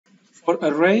For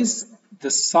arrays,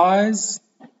 the size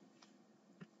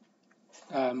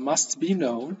must be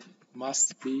known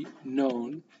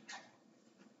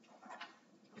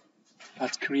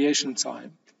at creation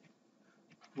time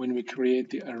when we create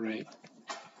the array,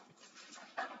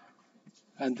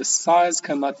 and the size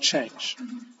cannot change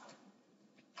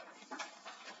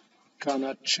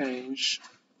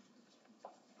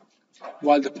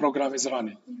while the program is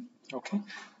running. Okay,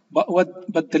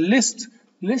 but the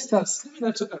lists are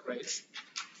similar to arrays,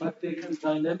 but they can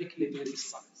dynamically be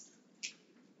resized.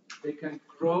 They can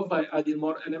grow by adding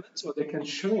more elements, or they can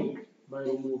shrink by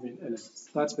removing elements.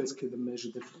 That's basically the major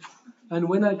difference. And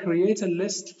when I create a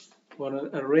list or an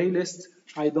array list,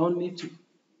 I don't need to.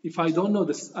 If I don't know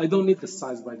this, I don't need the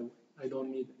size. By the way, I don't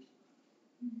need it.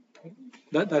 Okay?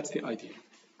 That's the idea.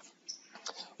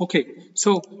 Okay,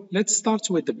 so let's start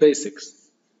with the basics.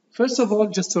 First of all,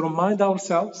 just to remind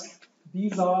ourselves,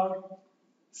 these are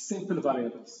simple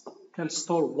variables. Can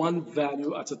store one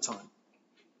value at a time.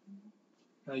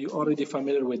 Now you're already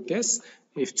familiar with this.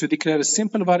 If to declare a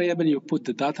simple variable, you put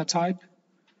the data type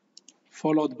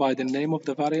followed by the name of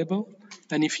the variable,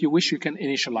 and if you wish, you can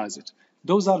initialize it.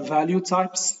 Those are value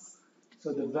types.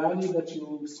 So the value that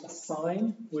you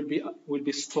assign will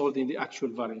be stored in the actual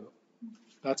variable.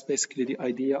 That's basically the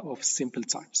idea of simple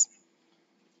types.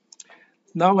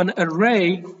 Now an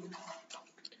array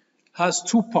has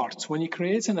two parts. When you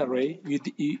create an array,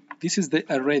 this is the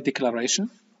array declaration.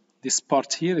 This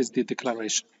part here is the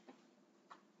declaration.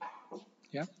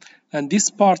 Yeah? And this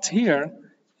part here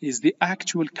is the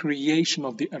actual creation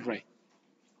of the array.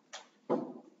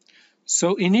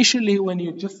 So initially when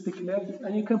you just declare,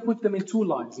 and you can put them in two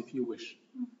lines if you wish.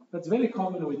 That's very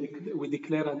common. We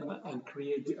declare and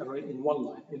create the array in one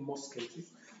line in most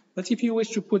cases. But if you wish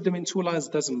to put them in two lines,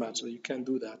 it doesn't matter. You can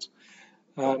do that.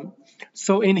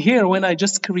 So in here, when I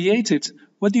just create it,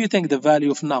 what do you think the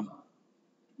value of num?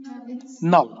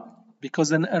 Null,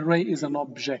 because an array is an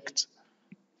object.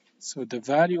 So the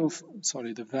value of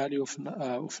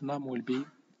num will be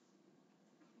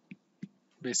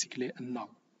basically a null.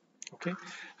 Okay,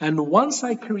 and once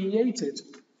I create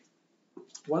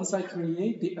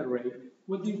the array,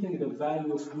 what do you think the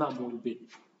value of num will be?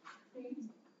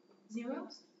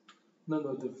 Zeros?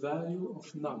 No, the value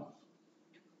of num.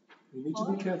 You need to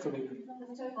be careful here.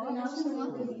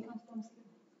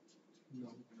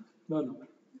 No.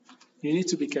 You need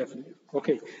to be careful here.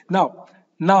 Okay. Now,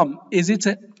 num, is it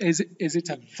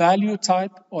a value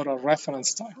type or a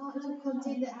reference type? It will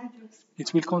contain the address.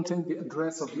 It will contain the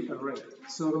address of the array.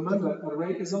 So remember,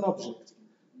 array is an object,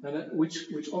 and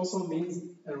which also means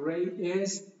array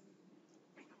is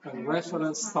a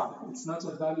reference type. It's not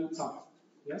a value type.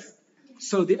 Yes?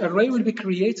 So the array will be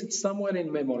created somewhere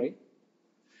in memory.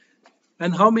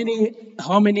 And how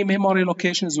many memory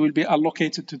locations will be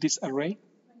allocated to this array?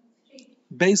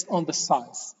 Based on the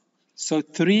size. So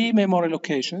 3 memory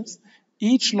locations.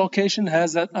 Each location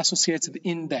has an associated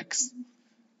index.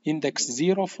 Index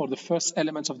 0 for the first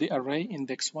element of the array,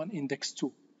 index 1, index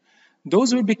 2.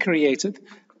 Those will be created,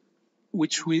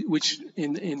 which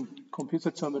in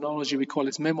computer terminology we call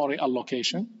it memory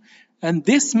allocation. And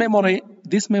this memory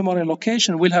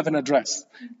location will have an address.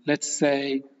 Let's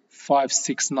say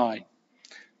 569.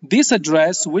 This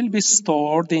address will be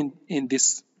stored in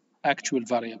this actual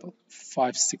variable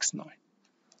 569,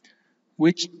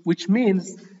 which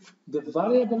means the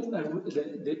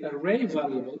array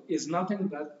variable is nothing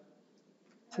but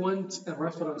a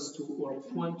reference to or a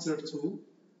pointer to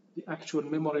the actual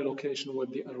memory location where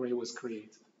the array was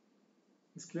created.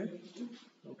 Is clear?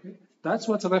 Okay. That's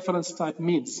what a reference type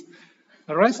means.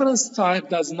 A reference type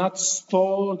does not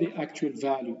store the actual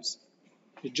values.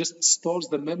 It just stores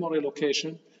the memory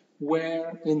location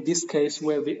where, in this case,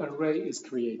 where the array is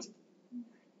created.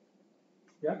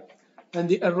 Yeah? And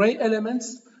the array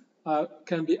elements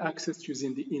can be accessed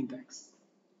using the index.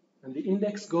 And the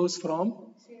index goes from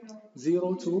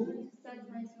 0 to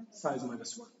size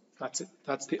minus 1. That's it.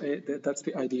 That's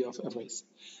the idea of arrays.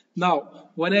 Now,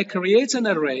 when I create an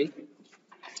array,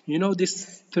 you know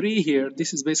this 3 here,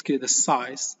 this is basically the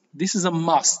size. This is a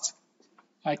must.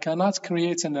 I cannot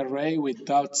create an array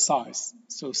without size.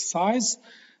 So size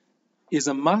is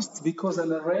a must because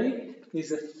an array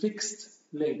is a fixed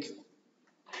length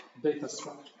data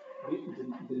structure.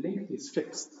 The length is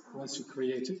fixed once you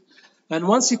create it. And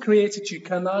once you create it, you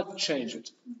cannot change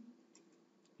it.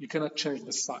 You cannot change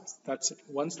the size. That's it.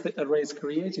 Once the array is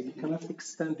created, you cannot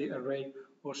extend the array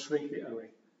or shrink the array.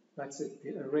 That's it.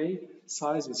 The array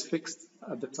size is fixed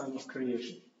at the time of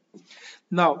creation.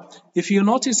 Now, if you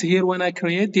notice here, when I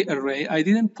create the array, I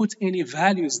didn't put any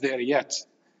values there yet.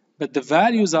 But the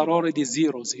values are already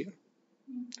zeros here.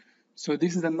 So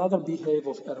this is another behavior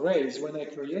of arrays. When I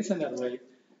create an array,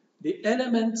 the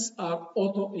elements are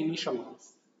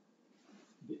auto-initialized.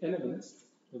 The elements,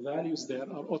 the values there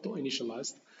are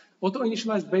auto-initialized.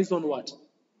 Auto-initialized based on what?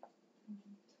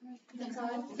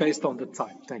 Based on the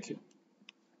type, thank you.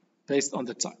 Based on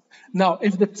the type. Now,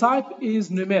 if the type is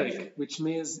numeric, which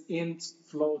means int,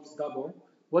 float, double,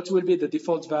 what will be the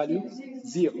default value?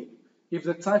 0. If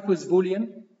the type is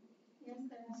Boolean,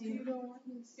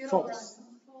 false.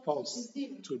 False.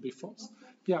 It will be false.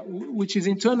 Yeah, which is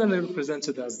internally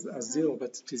represented as 0, but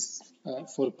it is,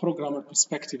 for a programmer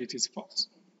perspective, it is false.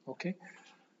 Okay?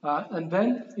 And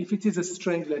then, if it is a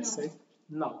string, let's say,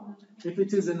 no. If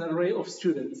it is an array of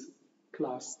students,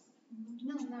 class,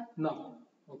 no.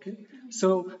 Okay?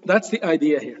 So that's the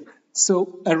idea here.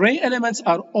 So array elements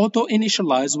are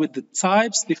auto-initialized with the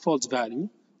type's default value,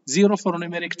 0 for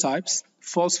numeric types,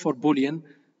 false for Boolean,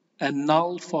 and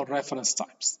null for reference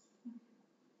types.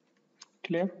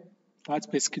 Clear? That's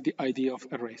basically the idea of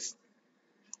arrays.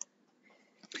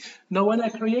 Now, when I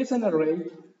create an array,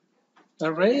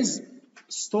 arrays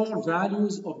store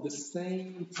values of the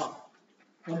same type.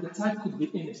 And the type could be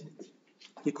anything.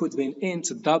 It could be an int,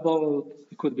 a double,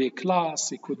 it could be a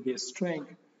class, it could be a string.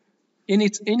 Any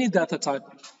data type,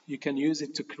 you can use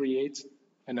it to create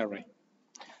an array.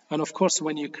 And of course,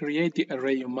 when you create the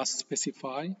array, you must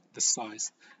specify the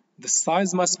size. The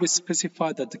size must be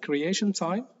specified at the creation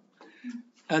time,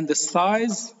 and the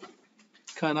size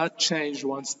cannot change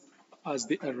once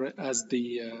the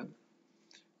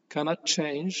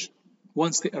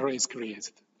array is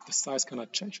created. The size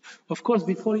cannot change. Of course,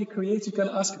 before you create, you can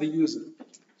ask the user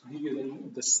to give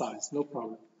you the size, no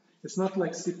problem. It's not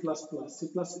like C++. C++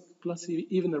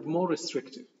 even are more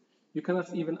restrictive. You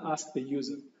cannot even ask the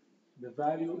user. The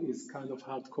value is kind of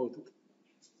hard-coded.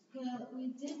 Well, we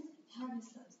did have a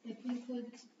size. Like we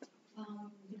could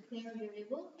declare a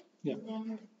variable, and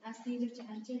then ask the user to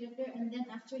enter the variable, and then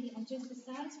after he enters the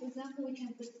size, for example, we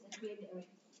can put and create the array.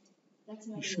 That's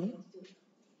another way to do it.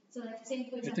 So like say,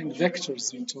 for example, I think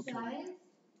vectors you're talking about.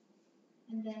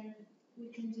 And then we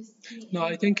can just No,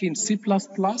 I think in C++,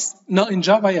 no, in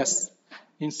Java, yes.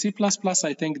 In C++,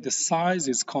 I think the size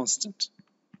is constant.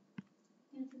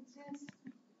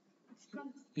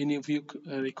 Any of you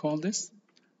recall this?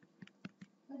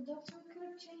 But doctor, we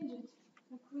could change it.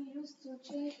 Like we used to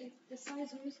change it, the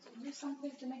size, we used to do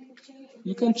something to make it change.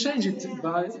 You can change it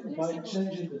by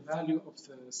changing the value of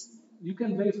the, you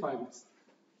can verify this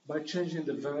by changing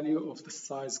the value of the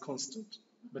size constant.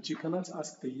 But you cannot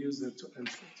ask the user to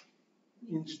enter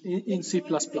it. In C++. It's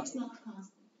not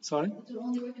constant. Sorry? It will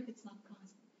only work if it's not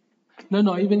constant.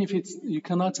 No, even if it's, you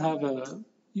cannot have a,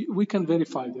 we can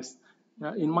verify this.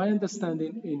 In my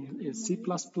understanding, in C++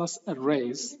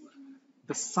 arrays,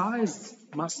 the size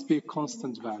must be a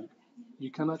constant value.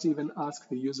 You cannot even ask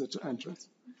the user to enter it.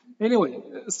 Anyway,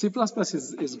 C++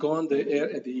 is gone,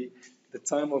 the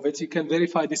time of it. You can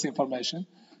verify this information.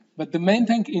 But the main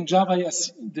thing in Java,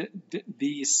 yes,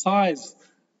 the size,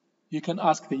 you can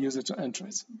ask the user to enter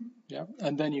it. Yeah,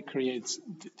 and then you create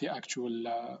the actual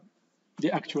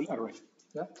array.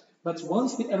 Yeah, but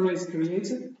once the array is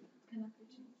created,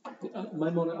 the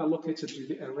memory allocated to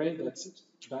the array, that's it.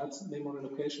 That memory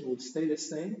location will stay the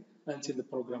same until the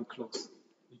program closes.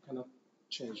 You cannot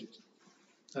change it.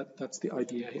 That's the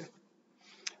idea here.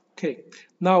 Okay,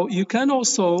 now you can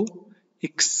also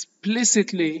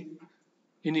explicitly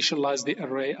initialize the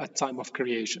array at time of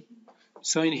creation.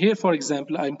 So in here, for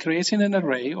example, I'm creating an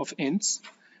array of ints,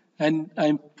 and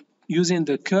I'm using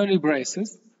the curly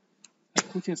braces and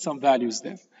putting some values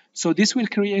there. So this will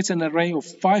create an array of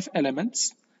 5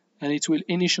 elements, and it will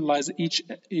initialize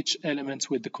each element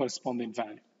with the corresponding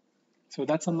value. So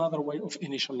that's another way of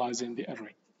initializing the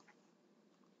array.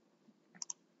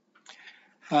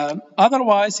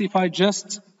 Otherwise, if I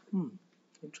just,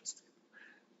 interesting.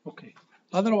 Okay.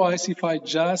 Otherwise, if I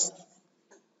just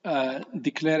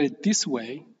declare it this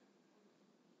way,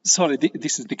 sorry,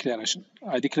 this is declaration.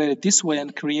 I declare it this way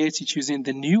and create it using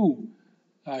the new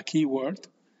keyword,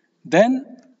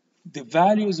 then the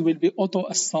values will be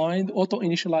auto-assigned,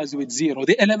 auto-initialized with 0.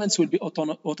 The elements will be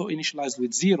auto-initialized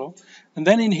with 0. And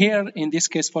then in here, in this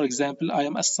case, for example, I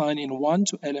am assigning 1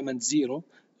 to element 0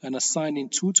 and assigning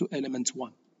 2 to element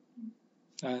 1.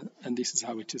 And this is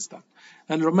how it is done.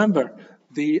 And remember,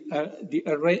 the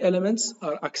array elements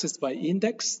are accessed by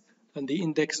index, and the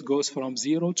index goes from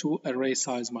 0 to array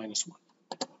size -1.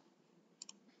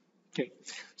 Okay,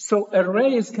 so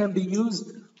arrays can be used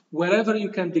wherever you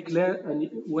can declare,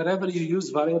 and wherever you use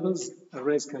variables,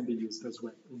 arrays can be used as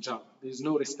well in Java. There's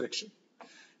no restriction.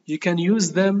 You can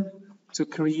use them to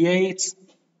create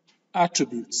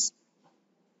attributes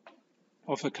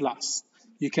of a class.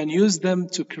 You can use them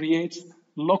to create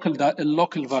a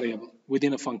local variable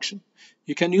within a function.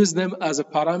 You can use them as a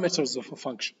parameters of a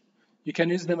function. You can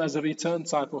use them as a return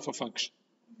type of a function.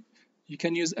 You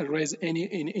can use arrays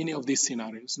in any of these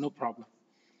scenarios, no problem.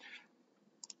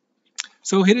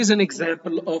 So here is an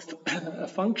example of a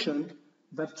function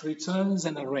that returns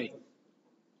an array.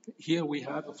 Here we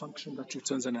have a function that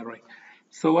returns an array.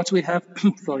 So what we have,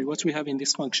 what we have in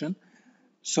this function,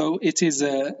 so it is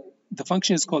the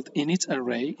function is called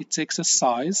initArray. It takes a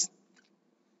size,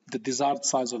 the desired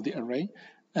size of the array,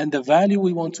 and the value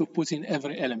we want to put in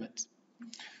every element.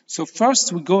 So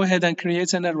first we go ahead and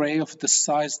create an array of the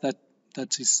size that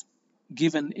is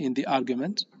given in the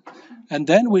argument, and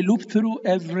then we loop through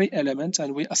every element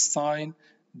and we assign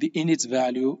the init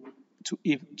value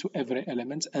to every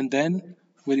element, and then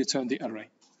we return the array.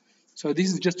 So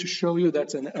this is just to show you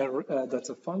that that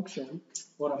a function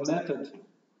or a method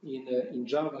in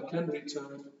Java can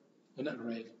return an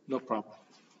array, no problem.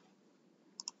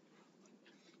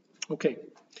 Okay,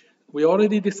 we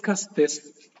already discussed this.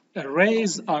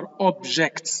 Arrays are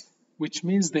objects, which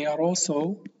means they are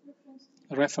also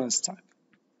a reference type.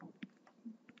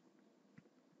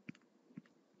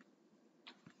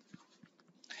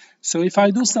 So if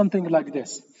I do something like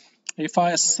this, if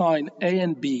I assign A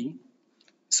and B,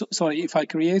 if I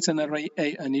create an array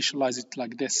A, initialize it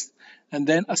like this, and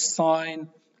then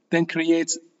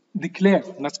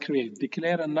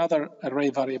declare another array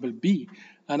variable B,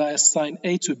 and I assign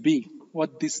A to B,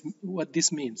 what this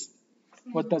means?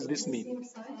 What does this mean?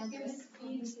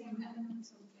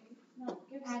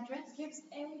 Address gives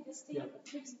A the same,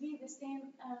 gives B the same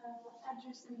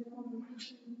address in the memory.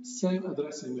 Same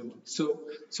address in memory.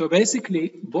 So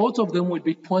basically, both of them will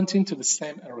be pointing to the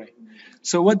same array.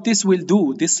 So what this will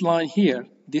do, this line here,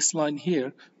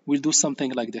 will do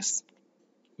something like this.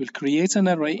 We'll create an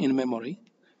array in memory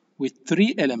with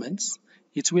 3 elements.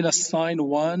 It will assign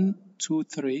 1, 2,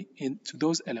 3 into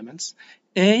those elements.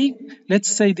 A, let's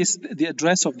say the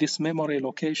address of this memory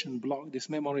location block, this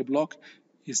memory block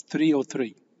is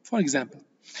 303, for example.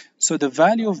 So the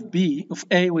value of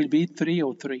A will be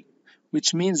 303,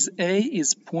 which means A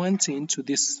is pointing to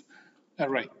this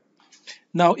array.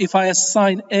 Now, if I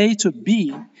assign A to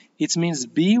B, it means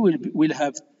B will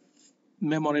have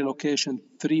memory location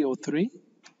 303,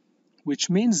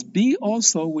 which means B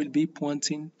also will be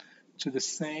pointing to the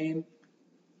same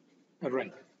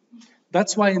array.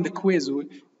 That's why in the quiz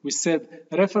we said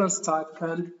a reference type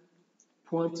can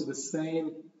point to the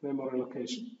same memory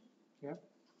location. Yeah?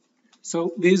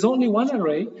 So there is only one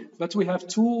array, but we have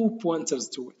 2 pointers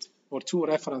to it, or 2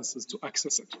 references to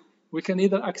access it. We can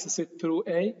either access it through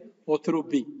A or through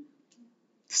B.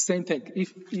 The same thing.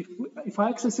 If I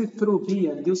access it through B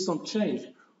and do some change,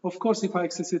 of course, if I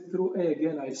access it through A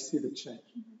again, I see the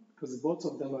change, because both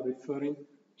of them are referring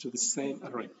to the same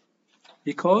array.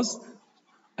 Because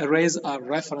arrays are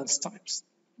reference types.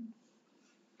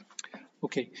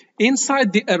 Okay,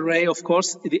 inside the array, of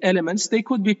course, the elements, they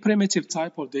could be primitive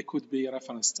type or they could be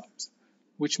reference types,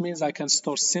 which means I can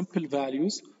store simple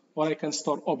values or I can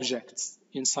store objects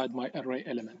inside my array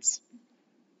elements.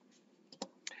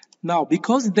 Now,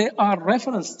 because they are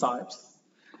reference types,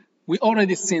 we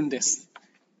already seen this.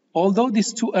 Although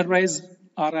these 2 arrays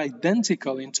are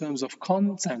identical in terms of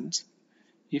content,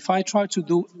 if I try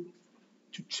to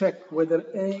check whether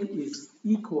A is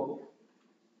equal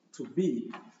to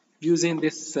B, using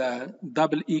this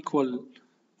double equal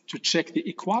to check the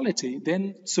equality,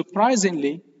 then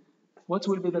surprisingly, what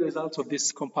will be the result of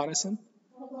this comparison?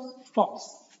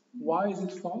 False. Why is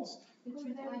it false? Because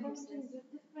they're posting the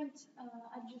different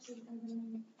addresses in the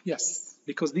memory. Yes,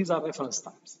 because these are reference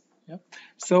types. Yeah?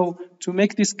 So to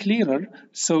make this clearer,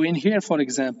 so in here, for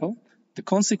example, the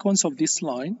consequence of this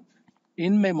line,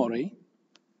 in memory,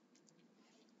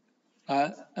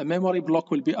 a memory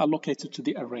block will be allocated to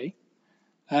the array,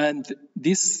 and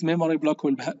this memory block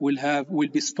will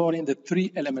be storing the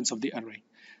 3 elements of the array.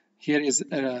 Here is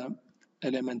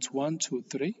element 1, 2,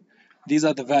 3. These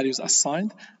are the values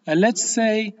assigned, and let's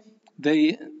say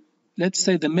the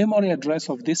memory address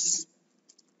of this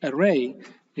array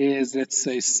is, let's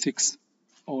say,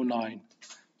 609.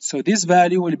 So this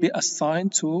value will be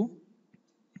assigned to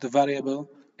the variable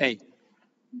A.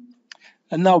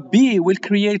 And now B will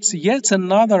create yet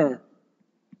another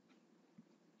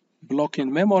block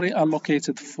in memory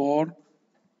allocated for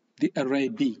the array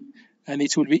B. And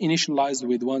it will be initialized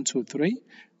with 1, 2, 3.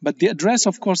 But the address,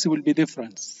 of course, will be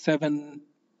different,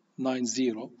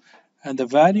 790. And the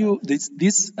value,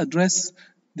 this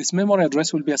memory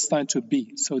address will be assigned to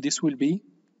B. So this will be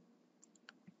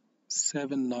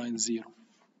 790.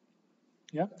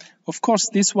 Yeah. Of course,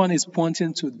 this one is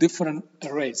pointing to different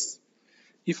arrays.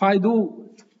 If I do,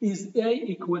 is A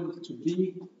equal to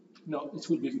B? No, it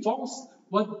will be false.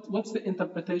 What's the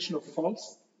interpretation of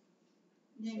false?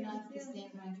 They're not the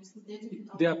same address.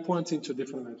 They are pointing to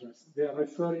different addresses. They are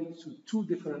referring to two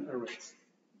different arrays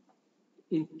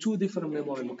in two different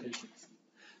memory locations.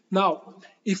 Now,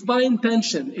 if my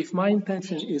intention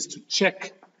is to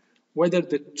check whether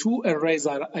the two arrays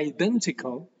are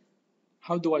identical,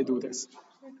 how do I do this?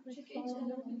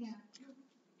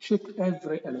 Check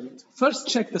every element. First,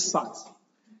 check the size.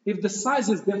 If the size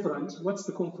is different, what's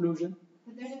the conclusion?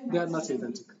 They are not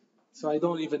identical. So I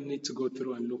don't even need to go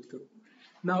through and look through.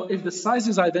 Now, if the size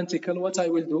is identical, what I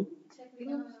will do?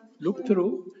 Look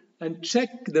through and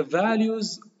check the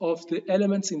values of the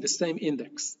elements in the same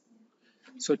index.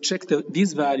 So check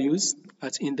these values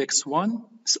at index 1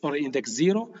 or index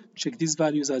 0, check these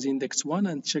values as index 1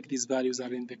 and check these values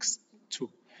as index 2.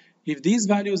 If these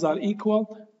values are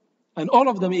equal and all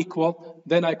of them equal,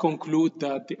 then I conclude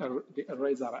that the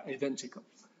arrays are identical.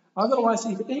 Otherwise,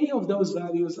 if any of those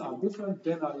values are different,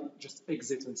 then I just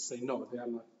exit and say no, they are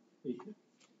not equal.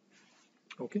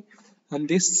 Okay, and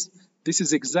this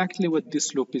is exactly what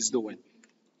this loop is doing.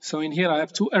 So in here I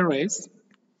have two arrays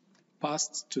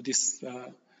passed to this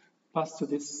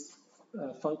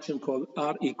function called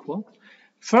r equal.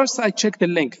 First I check the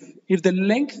length. If the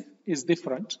length is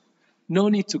different, no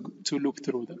need to look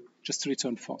through them. Just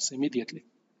return false immediately.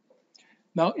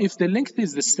 Now if the length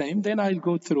is the same, then I'll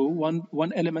go through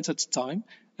one element at a time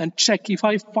and check. If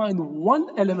I find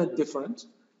one element different,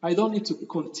 I don't need to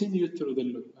continue through the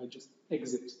loop. I just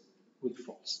exit with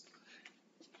false.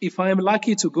 If I am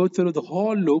lucky to go through the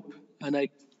whole loop and I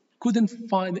couldn't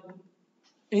find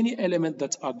any element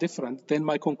that are different, then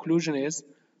my conclusion is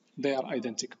they are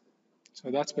identical.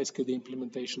 So that's basically the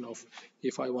implementation of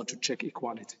if I want to check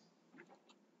equality.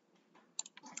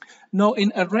 Now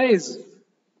in arrays,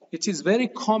 it is very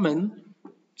common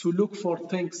to look for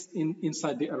things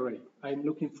inside the array. I'm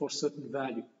looking for certain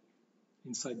value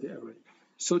inside the array.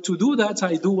 So to do that,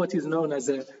 I do what is known as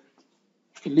a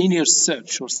linear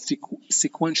search or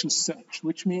sequential search,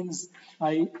 which means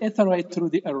I iterate through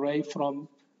the array from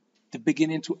the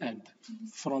beginning to end,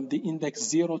 from the index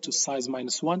 0 to size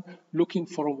 -1, looking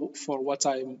for what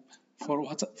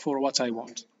I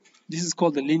want. This is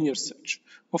called the linear search.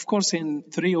 Of course, in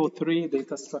 303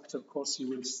 data structure course, you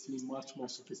will see much more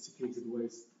sophisticated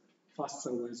ways,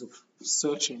 faster ways of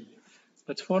searching.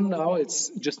 But for now, it's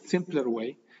just simpler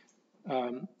way.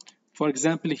 For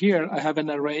example, here I have an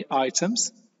array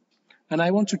items, and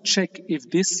I want to check if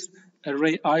this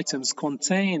array items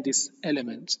contain this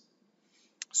element.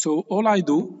 So all I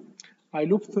do, I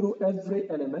look through every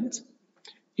element.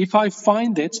 If I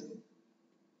find it,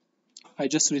 I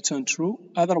just return true.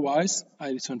 Otherwise,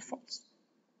 I return false.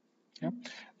 Yeah?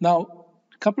 Now,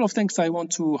 a couple of things I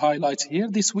want to highlight here.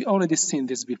 We already seen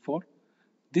this before.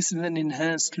 This is an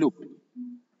enhanced loop.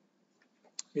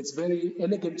 It's very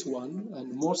elegant one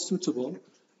and more suitable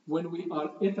when we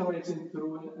are iterating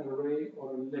through an array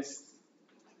or a list.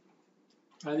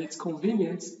 And it's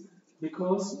convenient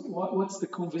because what's the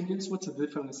convenience? What's the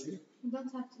difference here? You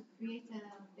don't have to create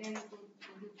a variable to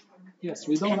loop for. Yes,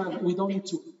 we don't need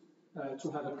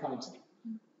to have a counter.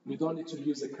 We don't need to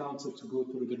use a counter to go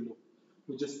through the loop.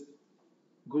 We just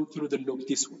go through the loop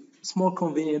this way. It's more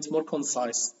convenient, more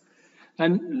concise.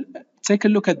 And take a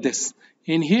look at this.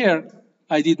 In here,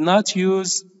 I did not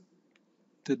use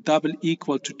the double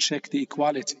equal to check the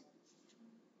equality.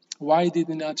 Why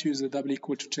did I not use the double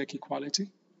equal to check equality?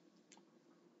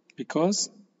 Because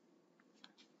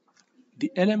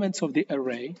the elements of the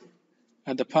array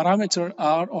and the parameter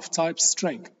are of type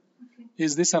string.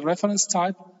 Is this a reference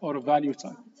type or a value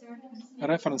type? A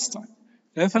reference type.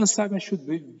 Reference type, I should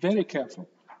be very careful.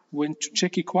 When to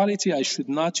check equality, I should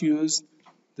not use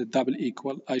the double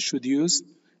equal. I should use,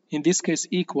 in this case,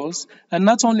 equals. And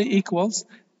not only equals,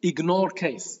 ignore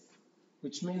case.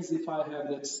 Which means if I have,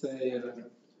 let's say,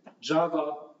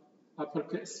 Java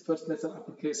uppercase, first letter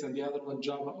uppercase, and the other one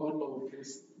Java or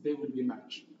lowercase, they will be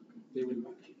matched. They will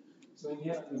match. So in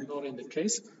here, I'm ignoring the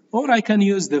case. Or I can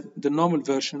use the normal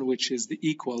version, which is the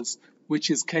equals, which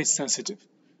is case sensitive.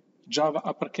 Java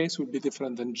uppercase will be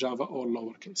different than Java or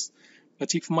lowercase.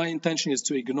 But if my intention is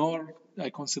to ignore, I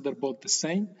consider both the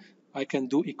same, I can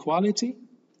do equality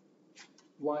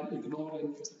while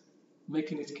ignoring,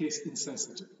 making it case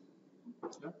insensitive.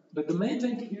 Yeah? But the main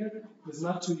thing here is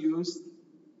not to use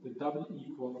the double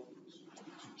equal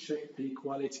to check the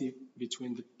equality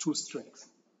between the two strings,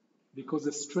 because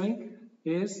the string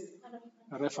is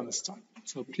a reference type.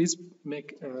 So please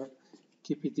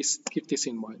keep this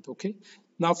in mind. Okay.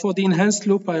 Now for the enhanced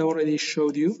loop, I already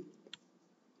showed you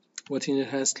what an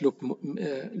enhanced loop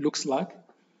looks like.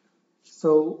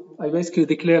 So I basically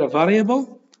declare a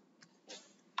variable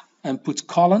and put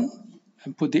column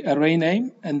and put the array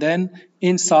name, and then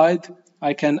inside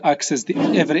I can access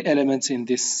every element in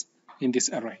this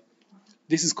array.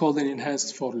 This is called an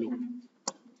enhanced for loop.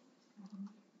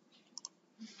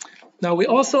 Now we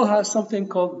also have something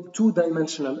called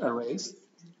two-dimensional arrays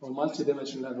or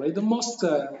multi-dimensional array. The most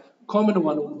common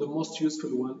one, the most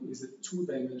useful one, is a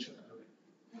two-dimensional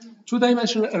array.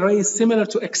 Two-dimensional array is similar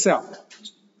to Excel.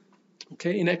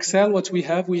 Okay, in Excel, what we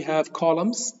have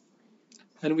columns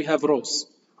and we have rows.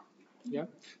 Yeah,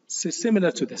 so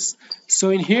similar to this.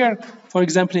 So in here, for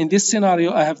example, in this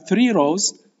scenario, I have 3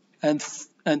 rows and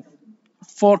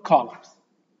 4 columns,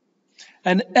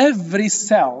 and every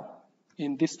cell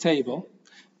in this table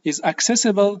is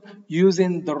accessible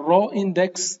using the row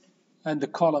index and the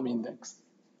column index.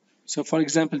 So for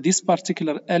example, this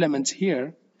particular element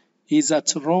here is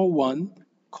at row 1,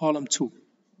 column 2.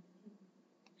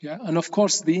 Yeah, and of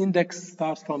course the index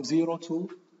starts from 0 to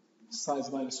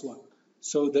size -1.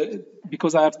 So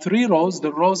because I have 3 rows,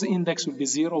 the rows index will be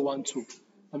 0, 1, 2.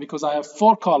 And because I have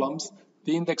 4 columns,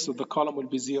 the index of the column will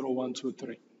be 0, 1, 2,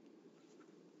 3.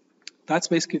 That's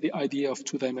basically the idea of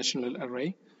two-dimensional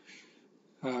array.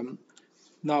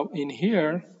 Now in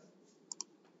here,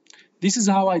 this is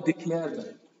how I declare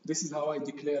them. This is how I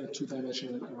declare a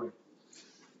two-dimensional array.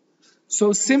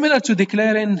 So similar to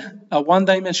declaring a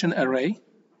one-dimension array,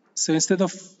 so instead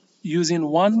of using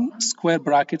 1 square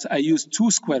bracket, I use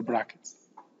 2 square brackets.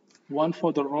 1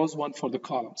 for the rows, 1 for the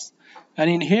columns. And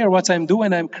in here, what I'm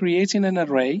doing, I'm creating an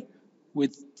array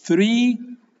with 3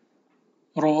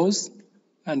 rows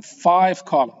and 5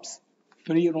 columns.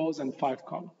 3 rows and 5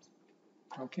 columns.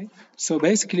 Okay? So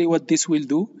basically what this will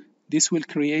do, this will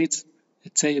create a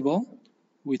table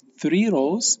with 3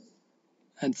 rows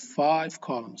and 5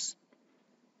 columns.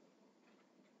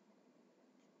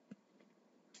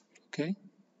 Okay?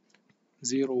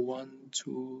 0, 1,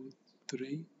 2,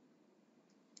 3.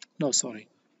 No, sorry.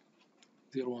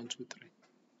 0, 1, 2, 3.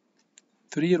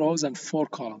 3 rows and 4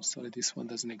 columns. Sorry, this one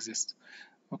doesn't exist.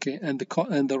 Okay, and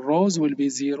the rows will be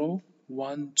 0,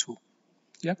 1, 2.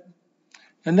 Yep.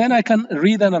 And then I can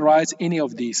read and write any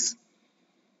of these.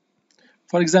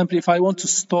 For example, if I want to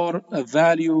store a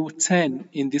value 10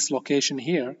 in this location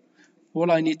here, all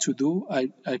I need to do,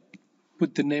 I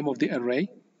put the name of the array.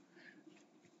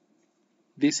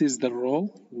 This is the row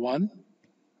 1,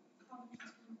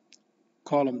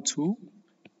 column 2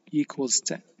 equals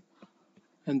 10.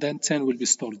 And then 10 will be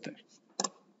stored there.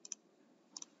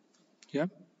 Yeah,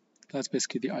 that's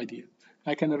basically the idea.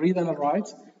 I can read and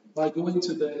write by going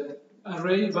to the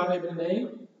array variable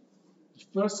name. The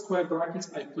first square bracket,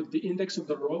 I put the index of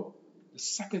the row. The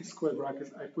second square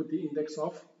bracket, I put the index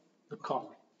of the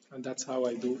column. And that's how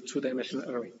I do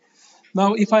two-dimensional array.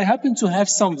 Now, if I happen to have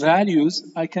some values,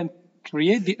 I can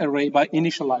create the array by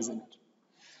initializing it.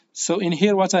 So in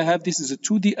here, what I have, this is a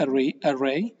 2D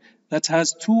array that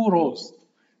has 2 rows.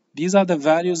 These are the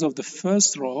values of the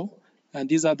first row, and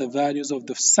these are the values of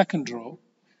the second row.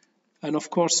 And of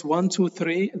course, 1, 2,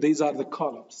 3, these are the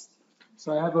columns.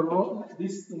 So I have a row,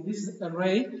 in this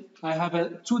array, I have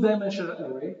a two-dimensional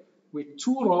array with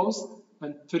 2 rows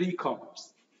and 3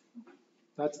 columns.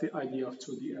 That's the idea of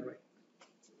 2D array.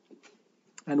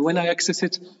 And when I access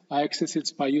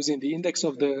it by using the index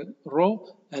of the row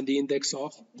and the index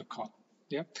of the column.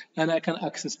 Yeah? And I can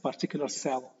access particular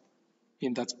cell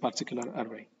in that particular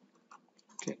array.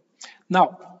 Okay.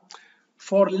 Now,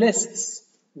 for lists,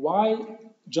 why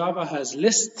Java has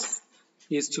lists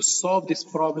is to solve this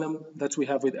problem that we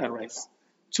have with arrays.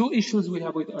 2 issues we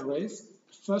have with arrays.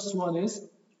 First one is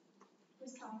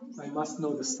I must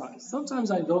know the size.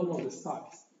 Sometimes I don't know the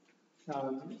size.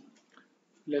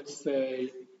 Let's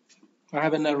say I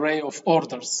have an array of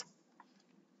orders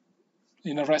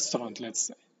in a restaurant, let's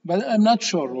say. But I'm not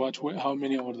sure how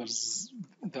many orders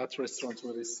that restaurant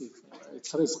will receive.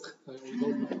 It's risk. We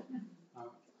don't know.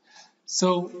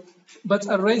 But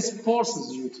arrays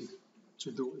forces you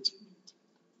to do it.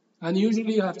 And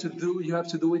usually you have to do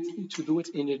it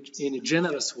in a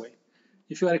generous way.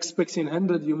 If you are expecting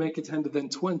 100, you make it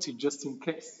 120 just in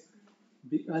case.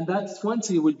 And that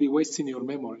 20 will be wasting your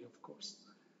memory, of course.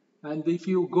 And if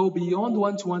you go beyond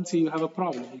 120, you have a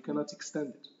problem. You cannot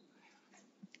extend it.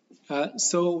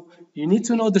 So you need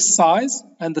to know the size,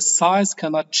 and the size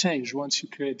cannot change once you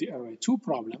create the array. 2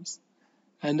 problems.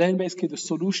 And then basically the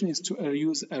solution is to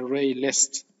use array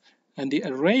list. And the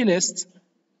array list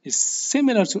is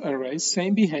similar to arrays,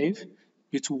 same behave,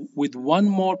 with one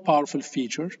more powerful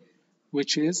feature,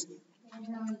 which is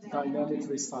dynamic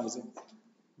resizing.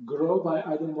 Grow by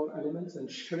adding more elements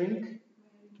and shrink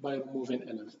by removing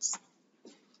elements.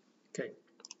 Okay.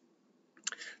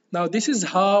 Now this is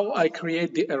how I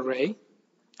create the array.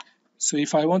 So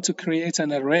if I want to create if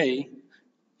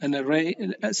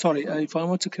I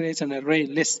want to create an array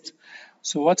list,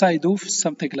 so what I do,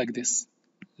 something like this,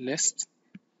 list.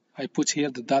 I put here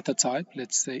the data type,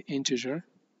 let's say integer.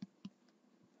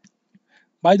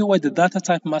 By the way, the data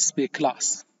type must be a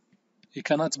class. It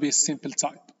cannot be a simple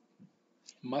type.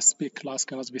 Must be a class,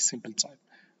 cannot be simple type.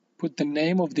 Put the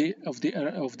name of the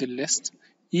list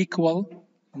equal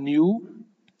new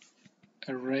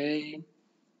array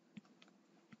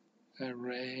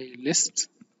list,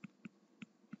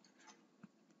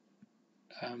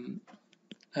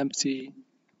 empty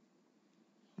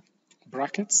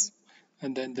brackets,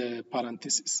 and then the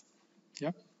parentheses.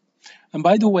 Yeah. And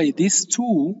by the way, these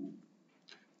two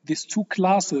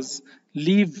classes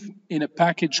live in a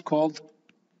package called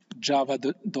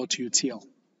java.util.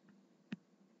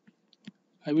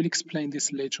 I will explain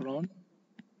this later on.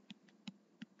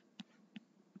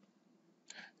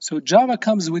 So Java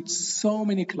comes with so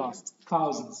many classes,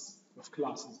 thousands of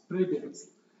classes, pre-built.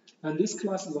 And these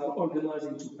classes are organized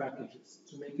into packages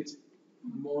to make it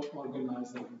more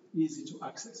organized and easy to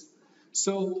access.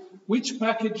 So which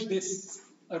package this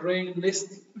array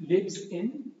list lives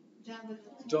in?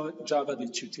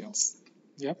 Java.utils.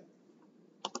 Yeah.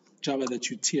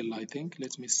 Java.util, I think.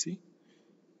 Let me see.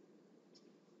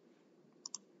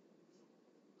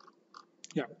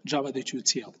 Yeah,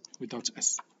 Java.util without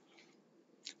S.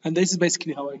 And this is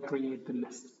basically how I create the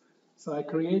list. So I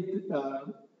create, let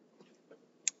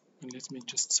me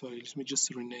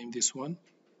just rename this one.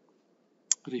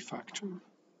 Refactor,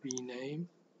 rename.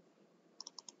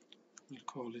 We'll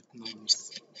call it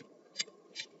numbers.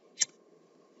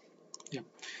 Yeah.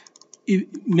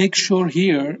 Make sure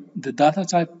here the data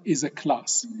type is a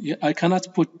class. I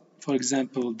cannot put, for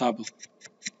example, double.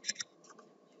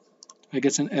 I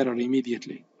get an error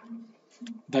immediately.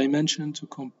 Dimension to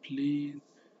complete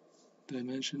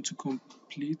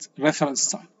reference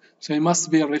type. So it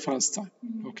must be a reference type,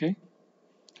 okay?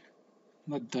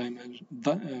 Not dimension.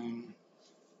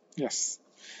 Yes,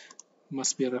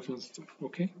 must be a reference type,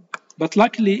 okay? But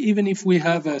luckily, even if we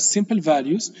have simple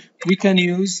values, we can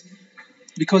use,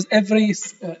 because every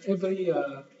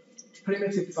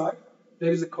primitive type,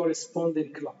 there is a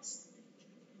corresponding class.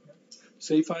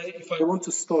 So if I want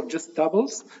to store just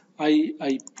doubles,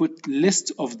 I put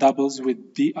list of doubles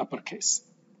with the uppercase.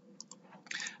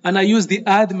 And I use the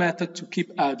add method to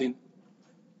keep adding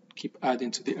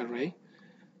to the array.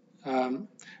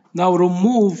 Now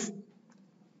remove,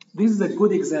 this is a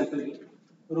good example.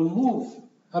 Remove,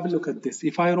 have a look at this.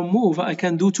 If I remove, I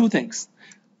can do two things.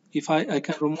 If I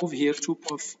can remove here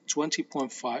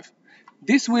 20.5,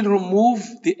 this will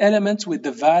remove the element with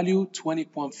the value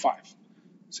 20.5.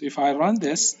 So if I run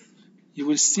this, you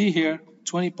will see here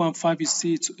 20.5, you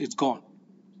see it's gone.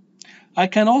 I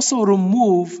can also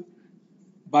remove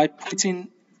by putting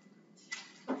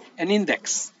an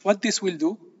index. What this will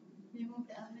do?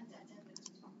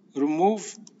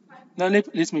 Remove. Now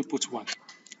let me put 1.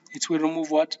 It will remove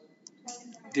what?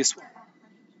 This one.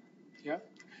 Yeah.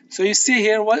 So you see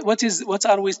here what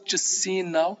are we just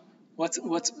seeing now?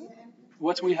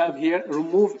 What we have here?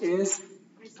 Remove is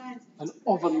an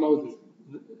overloading.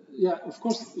 Yeah, of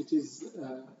course it is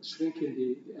shrinking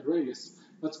the array list,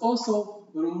 but also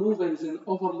remove is an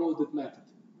overloaded method.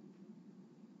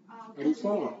 Are you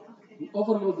following? Okay.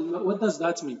 Overloaded. What does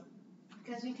that mean?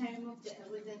 Because we can remove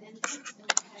with an index.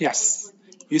 Yes.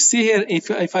 You see here,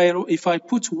 if I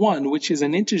put 1, which is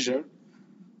an integer,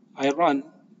 I run,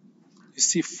 you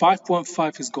see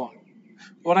 5.5 is gone.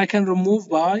 Or I can remove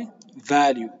by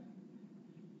value.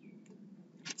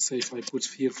 Let's say if I put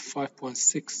here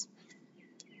 5.6,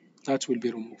 that will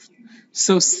be removed.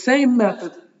 So same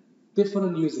method,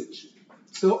 different usage.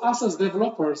 So us as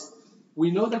developers, we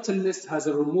know that a list has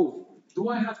a remove. Do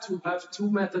I have to have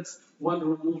two methods, one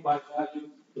remove by value,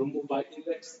 remove by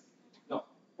index? No,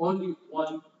 only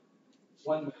one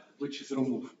method, which is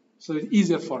remove. So it's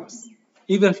easier for us.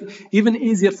 Even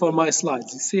easier for my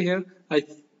slides. You see here, I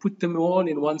put them all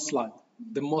in one slide,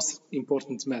 the most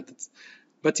important methods.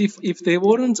 But if they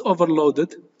weren't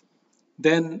overloaded,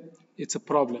 then it's a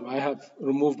problem. I have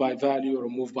remove by value,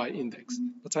 remove by index.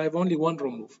 But I have only one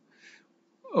remove.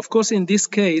 Of course, in this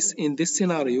case, in this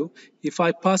scenario, if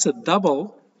I pass a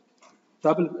double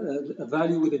a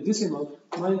value with a decimal,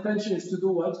 my intention is to do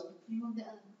what?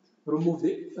 Remove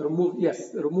the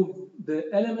element. Remove the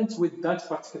element with that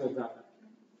particular value.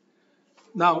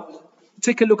 Now,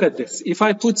 take a look at this. If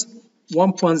I put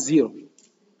 1.0,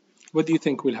 what do you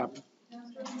think will happen?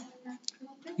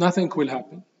 Nothing will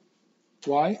happen.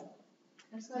 Why?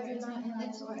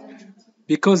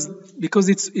 because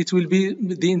it will be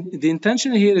the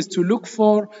intention here is to look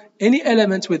for any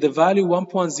element with the value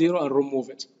 1.0 and remove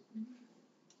it.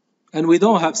 And we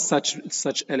don't have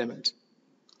such element.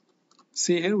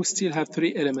 See here, we still have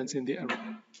 3 elements in the array.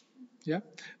 Yeah,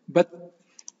 but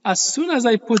as soon as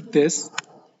I put this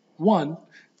 1,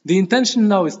 the intention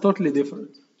now is totally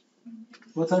different.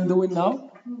 What I'm doing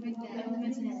now?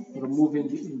 Removing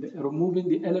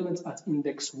the elements at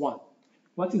index 1.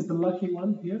 What is the lucky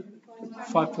one here?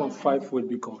 5.5 will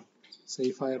be gone. So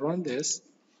if I run this,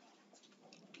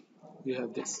 we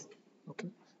have this. Okay.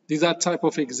 These are type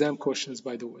of exam questions,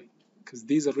 by the way, because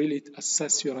these are really to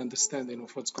assess your understanding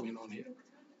of what's going on here.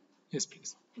 Yes,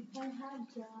 please. If I had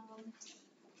the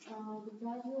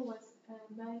value was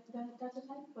data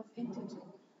type was integer.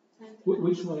 And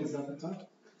Which one is data type?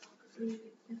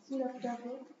 Instead of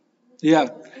double. Yeah,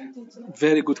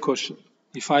 very good question.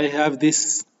 If I have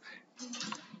this,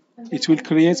 it will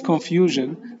create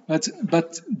confusion,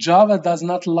 but Java does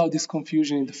not allow this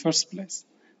confusion in the first place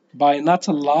by not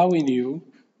allowing you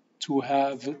to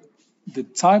have the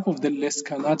type of the list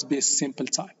cannot be a simple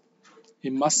type.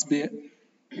 It must be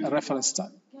a reference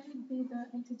type. Can it be the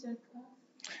integer class?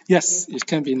 Yes, it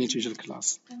can be an integer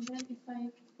class. And then if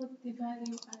I put the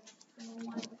value as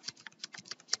 1.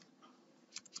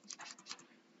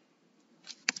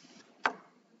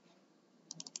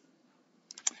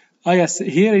 Yes,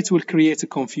 here it will create a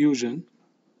confusion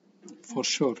for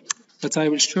sure, but I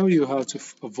will show you how to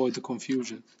avoid the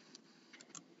confusion.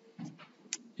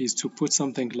 Is to put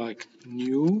something like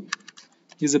new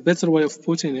is a better way of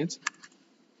putting it.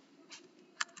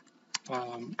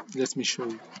 Let me show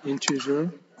you.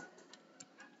 Integer,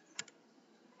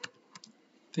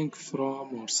 think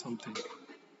from or something.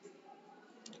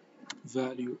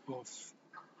 Value of.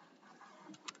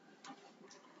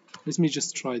 Let me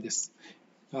just try this.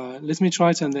 Let me try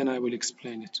it and then I will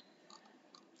explain it.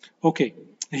 Okay,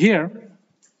 here,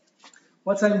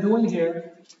 what I'm doing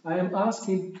here, I am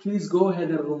asking, please go ahead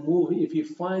and remove if you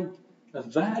find a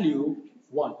value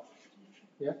 1.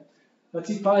 Yeah, but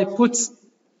if I put,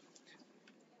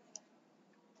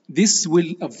 this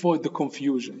will avoid the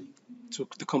confusion to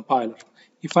the compiler.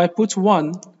 If I put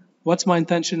 1, what's my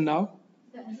intention now?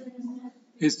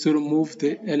 Is to remove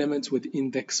the element with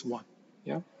index 1.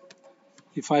 Yeah.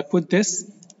 If I put this,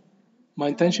 my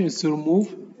intention is to remove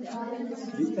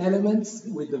the elements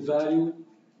with the value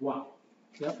 1.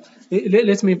 Yeah.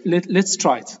 Let's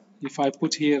try it. If I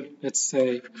put here, let's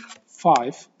say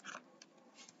 5.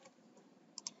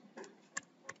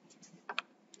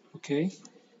 Okay.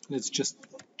 Let's just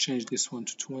change this one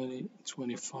to 20,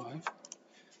 25.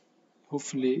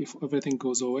 Hopefully, if everything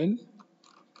goes well,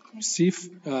 see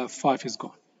if 5 is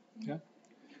gone. Yeah.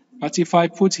 But if I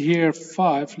put here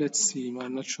 5, let's see,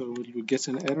 I'm not sure, will we get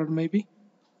an error maybe?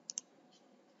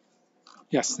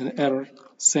 Yes, an error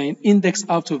saying index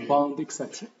out of bound,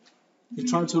 etc. You're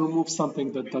trying to remove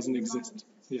something that doesn't exist.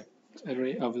 Yeah,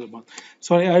 array out of bound.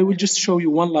 Sorry, I will just show you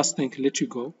one last thing, let you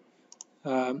go.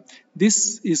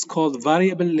 This is called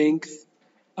variable length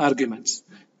arguments.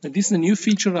 And this is a new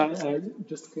feature I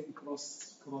just came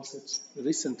across it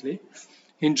recently.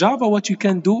 In Java, what you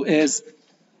can do is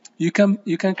you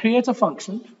can create a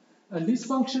function, and this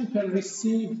function can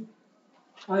receive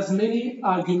as many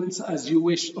arguments as you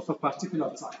wish of a particular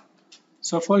type.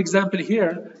 So for example,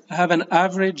 here I have an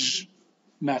average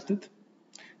method,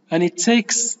 and it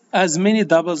takes as many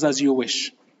doubles as you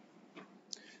wish.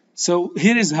 So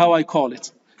here is how I call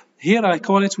it. Here I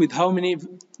call it with how many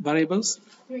variables?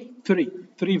 3.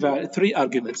 Three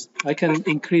arguments. I can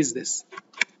increase this.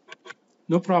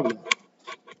 No problem.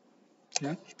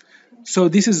 Yeah. So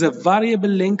this is a variable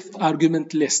length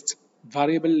argument list.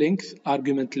 Variable length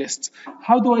argument list.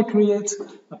 How do I create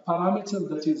a parameter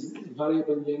that is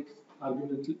variable length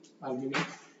argument?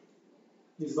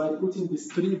 Is by putting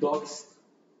these 3 dots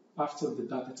after the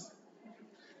data type.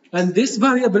 And this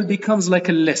variable becomes like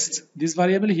a list. This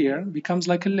variable here becomes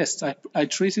like a list. I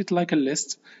treat it like a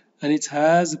list, and it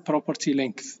has a property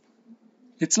length.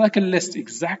 It's like a list,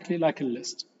 exactly like a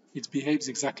list. It behaves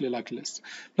exactly like a list.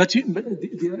 But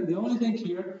the only thing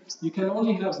here, you can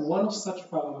only have one of such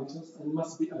parameters, and it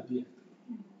must be at the end,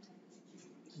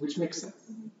 which makes sense.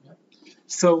 Yeah?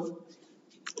 So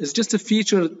it's just a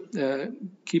feature.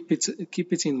 Keep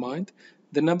it in mind.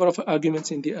 The number of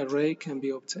arguments in the array can be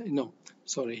obtained. No,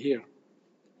 sorry, here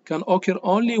can occur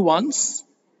only once,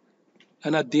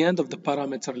 and at the end of the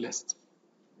parameter list.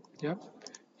 Yeah,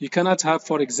 you cannot have,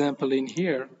 for example, in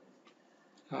here.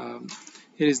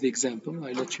 Here is the example.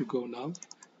 I let you go now.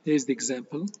 Here is the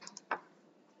example.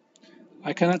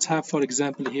 I cannot have, for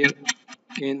example, here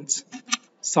int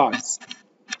size,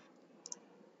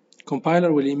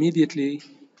 compiler will immediately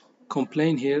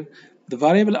complain here. The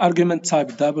variable argument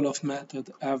type double of method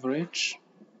average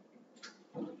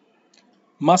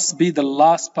must be the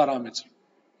last parameter.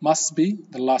 Must be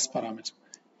the last parameter.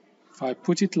 If I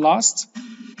put it last,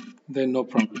 then no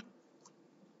problem.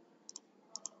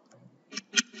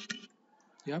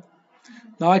 Yeah.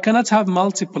 Now I cannot have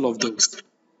multiple of those.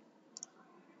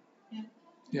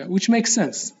 Yeah, which makes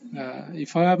sense.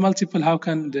 If I have multiple, how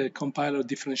can the compiler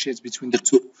differentiate between the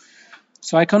two?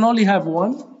 So I can only have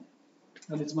one,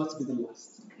 and it must be the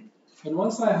last. And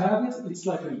once I have it, it's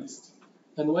like a list.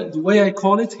 And the way I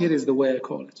call it, here is the way I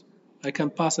call it. I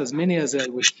can pass as many as I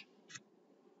wish.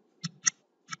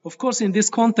 Of course, in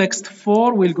this context,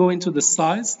 4 will go into the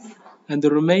size, and the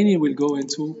remaining will go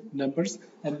into numbers.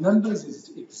 And numbers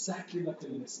is exactly like a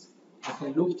list. I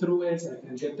can look through it, I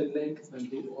can get the length,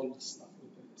 and do all the stuff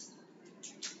with the list.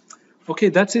 Okay,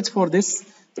 that's it for this.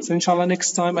 So inshallah,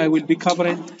 next time I will be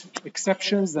covering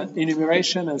exceptions, and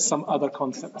enumeration, and some other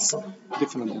concepts.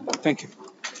 Definitely. Thank you.